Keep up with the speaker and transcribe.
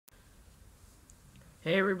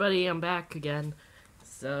Hey everybody, I'm back again.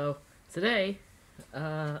 So today,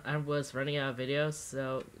 I was running out of videos,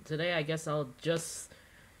 so today I guess I'll just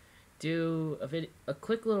do a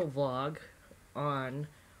quick little vlog on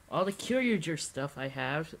all the Kyryuger stuff I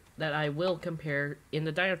have that I will compare in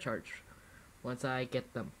the Dino Charge once I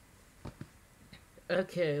get them.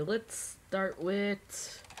 Okay, let's start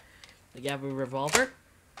with the Gabu revolver.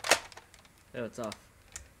 Oh, it's off.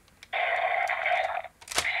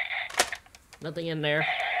 Nothing in there.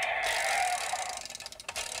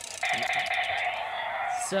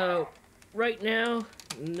 So, right now,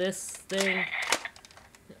 this thing,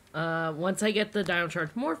 once I get the Dino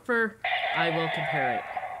Charge Morpher, I will compare it.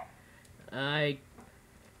 I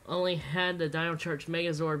only had the Dino Charge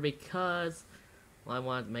Megazord because, well, I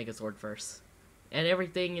wanted the Megazord first. And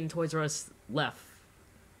everything in Toys R Us left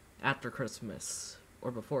after Christmas,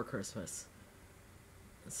 or before Christmas.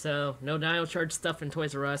 So, no Dino Charge stuff in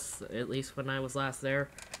Toys R Us, at least when I was last there.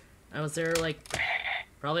 I was there, like,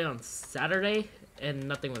 probably on Saturday, and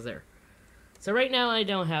nothing was there. So right now, I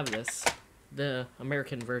don't have this. The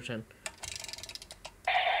American version.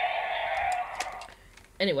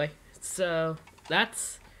 Anyway, so,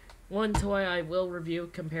 that's one toy I will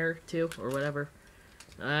review, compare to, or whatever.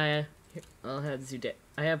 I'll have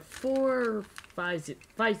I have five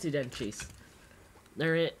Zudenchis.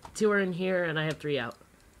 Two are in here, and I have 3 out.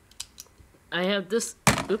 I have this,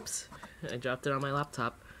 oops, I dropped it on my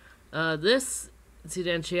laptop. This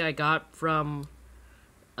Zudenchi I got from,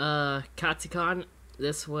 Katsucon.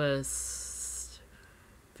 This was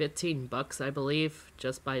 $15, I believe,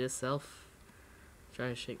 just by itself. I'm trying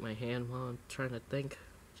to shake my hand while I'm trying to think.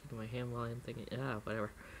 Shaking my hand while I'm thinking, yeah,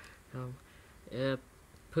 whatever.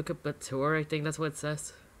 Pukabator, I think that's what it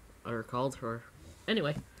says. Or called, or,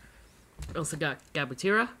 anyway. Also got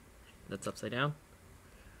Gabutira. That's upside down.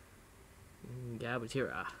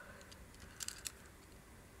 Gabutira.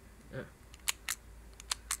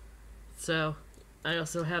 So, I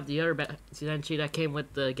also have the other Zudenchi that came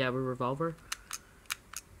with the Gabu revolver.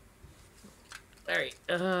 Alright,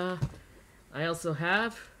 I also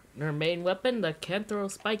have their main weapon, the Kenthro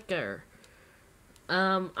Spiker.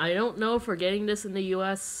 I don't know if we're getting this in the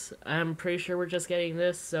US. I'm pretty sure we're just getting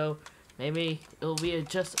this, so maybe it'll be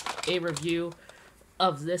just a review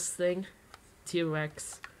of this thing.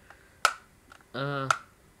 T-Rex. Hunter,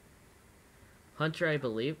 I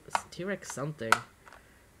believe. It's T-Rex something.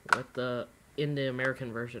 With in the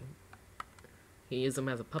American version. He used him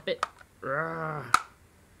as a puppet. Rawr.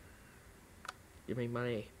 Give me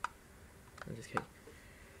money. I'm just kidding.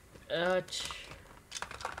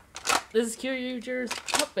 This is Kyryuger's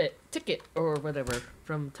puppet ticket, or whatever,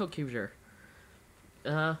 from Tokyuger.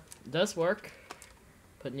 Does work.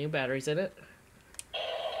 Put new batteries in it.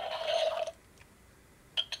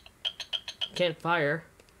 Can't fire.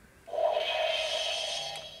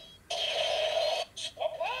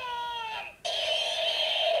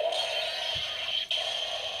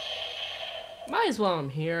 Might as well I'm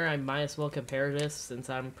here. I might as well compare this since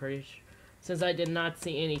since I did not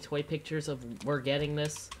see any toy pictures of we're getting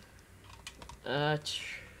this.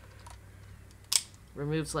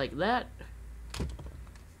 Removes like that.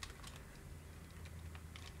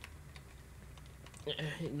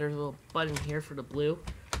 There's a little button here for the blue.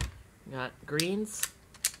 Got greens,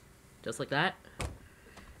 just like that.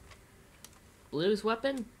 Blue's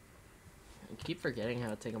weapon. I keep forgetting how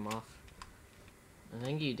to take them off. I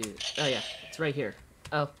think you do. Oh yeah, it's right here.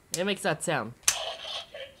 Oh, it makes that sound.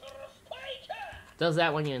 Does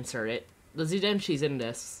that when you insert it. The Zudenchi's in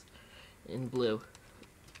this. In blue.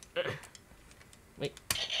 Wait.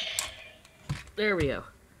 There we go.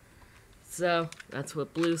 So, that's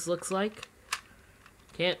what blues looks like.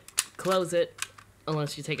 Can't close it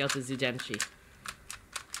unless you take out the Zudenchi.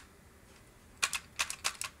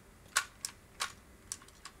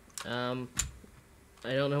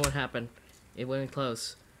 I don't know what happened. It wouldn't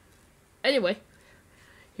close. Anyway,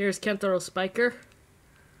 here's Kenthro Spiker.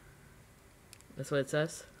 That's what it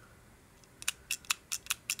says.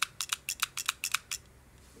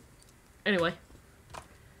 Anyway,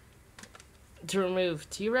 to remove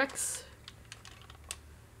T-Rex.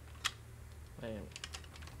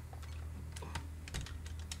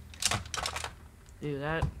 Do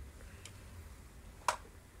that.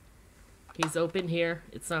 He's open here.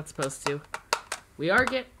 It's not supposed to. We are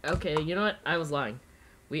okay, you know what? I was lying.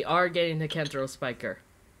 We are getting the Kenthro Spiker.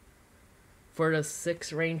 For the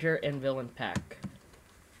 6 Ranger and Villain pack.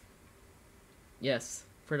 Yes,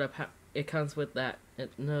 for the it comes with that.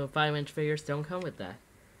 No 5-inch figures don't come with that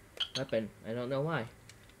weapon. I don't know why.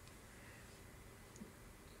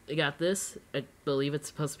 They got this. I believe it's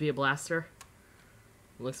supposed to be a blaster.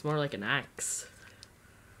 Looks more like an axe.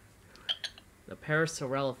 the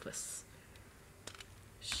Parasaurolophus.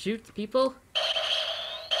 Shoot people.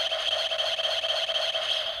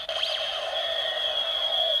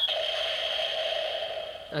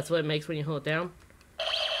 That's what it makes when you hold it down.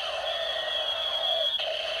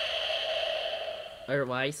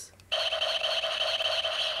 Otherwise.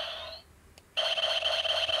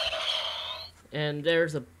 And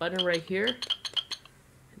there's a button right here.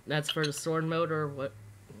 That's for the sword mode or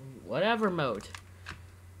whatever mode.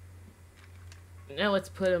 Now let's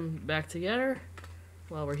put them back together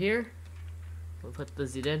while we're here. We'll put the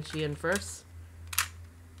Zudenchi in first.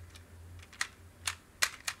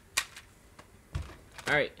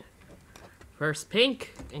 Alright. First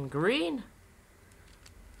pink and green.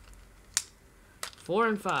 4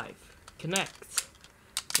 and 5. Connect.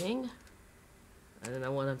 Ding. I don't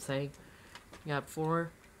know what I'm saying. You got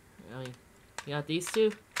 4. You got these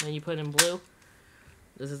two. Then you put in blue.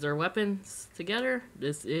 This is their weapons together.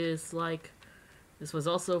 This is like... This was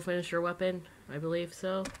also a finisher weapon. I believe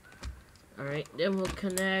so. Alright. Then we'll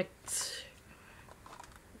connect...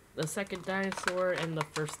 the second dinosaur and the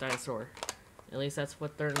first dinosaur. At least that's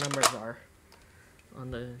what their numbers are.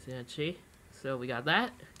 On the Zudenchi. So we got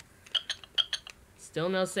that. Still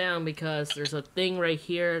no sound because there's a thing right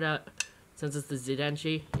here that... Since it's the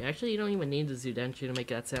Zudenchi, actually you don't even need the Zudenchi to make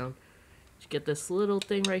that sound. You get this little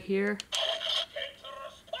thing right here.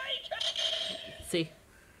 See?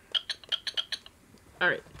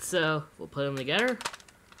 Alright, so we'll put them together.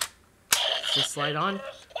 Just slide on.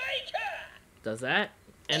 Does that.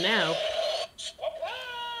 And now...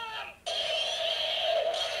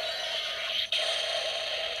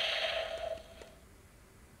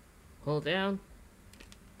 Hold down.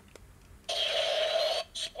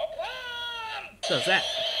 Does that.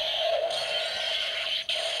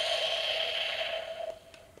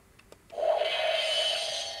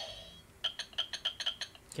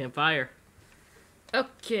 Can't fire.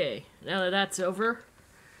 Okay, now that that's over,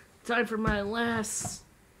 time for my last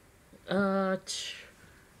I was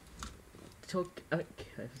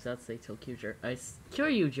about to say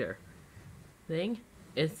Kyoryuger thing.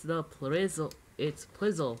 It's the Plizzle. It's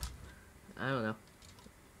Plizzle. I don't know.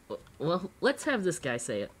 Well, let's have this guy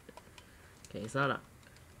say it. Okay, he's not on.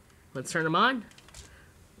 Let's turn him on.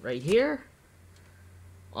 Right here.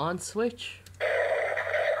 On switch.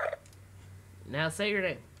 Now say your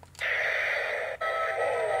name.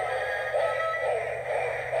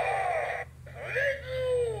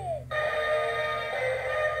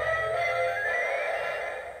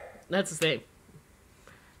 That's the same.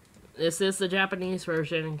 This is the Japanese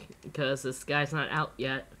version because this guy's not out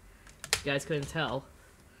yet. You guys couldn't tell.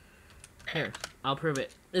 Here, I'll prove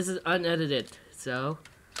it. This is unedited, so...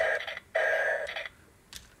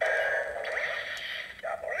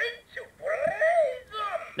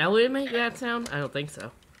 Now would it make that sound? I don't think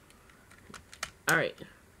so. Alright.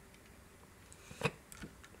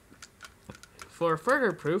 For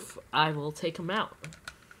further proof, I will take him out.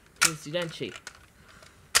 Here's Zudenchi.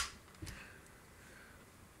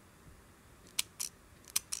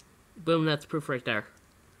 Boom, that's proof right there.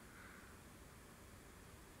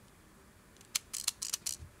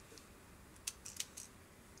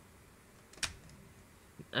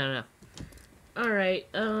 I don't know. Alright,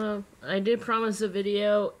 I did promise a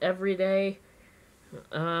video every day.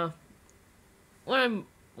 What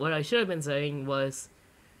I should have been saying was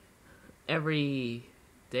every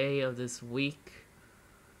day of this week.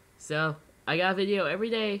 So, I got a video every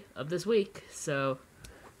day of this week, so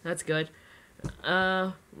that's good.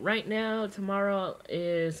 Right now, tomorrow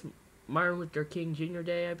is Martin Luther King Jr.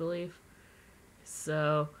 Day, I believe.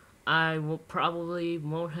 So, I probably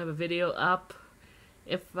won't have a video up.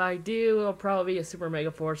 If I do, it'll probably be a Super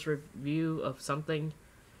Megaforce review of something.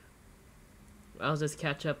 I'll just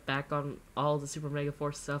catch up back on all the Super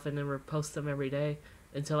Megaforce stuff and then repost them every day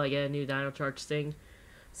until I get a new Dino Charge thing.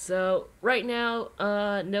 So, right now,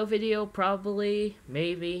 no video, probably,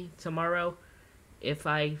 maybe, tomorrow, if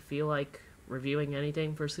I feel like reviewing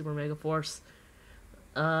anything for Super Megaforce.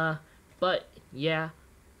 But, yeah.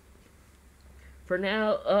 For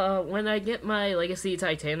now, when I get my Legacy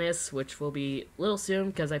Titanus, which will be a little soon,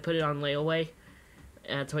 because I put it on layaway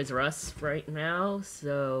at Toys R Us right now,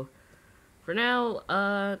 so... For now,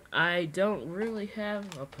 I don't really have...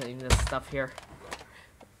 I'm putting this stuff here.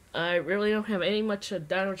 I really don't have any much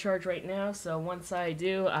Dino Charge right now, so once I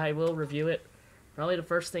do, I will review it. Probably the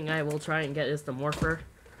first thing I will try and get is the Morpher.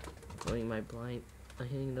 Putting my blind...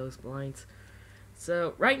 hitting those blinds.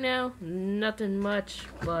 So, right now, nothing much,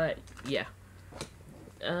 but yeah.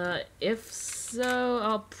 If so,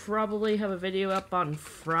 I'll probably have a video up on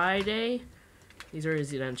Friday. These are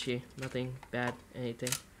Zudenchi. Nothing bad,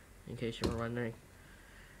 anything, in case you were wondering.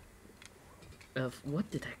 of what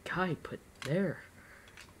did that guy put there?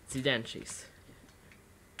 Zidanchis.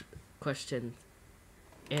 Question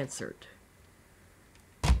answered.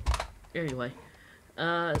 Anyway,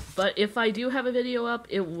 but if I do have a video up,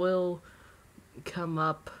 it will come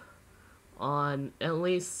up on at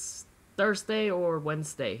least Thursday or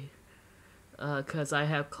Wednesday, because I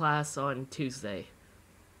have class on Tuesday.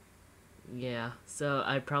 Yeah, so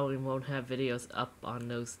I probably won't have videos up on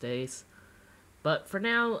those days. But for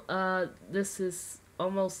now, this is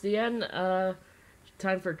almost the end.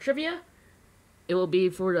 Time for trivia. It will be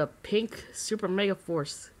for the Pink Super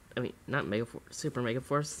Megaforce. I mean, not Megaforce, Super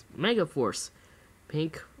Megaforce. Mgeaforce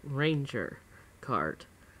Pink Ranger card.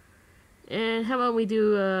 And how about we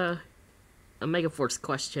do a Mgeaforce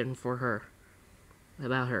question for her.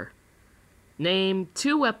 About her. Name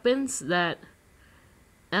 2 weapons that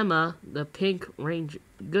Emma, the Pink Ranger,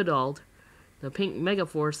 Goodall, the Pink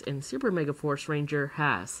Megaforce, and Super Megaforce Ranger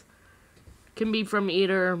has. Can be from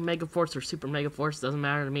either Mgeaforce or Super Megaforce, doesn't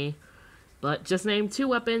matter to me. But just name 2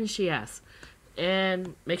 weapons she has.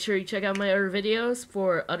 And make sure you check out my other videos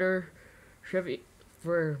for other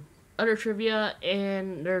trivia,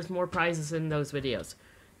 and there's more prizes in those videos.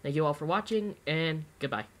 Thank you all for watching, and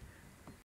goodbye.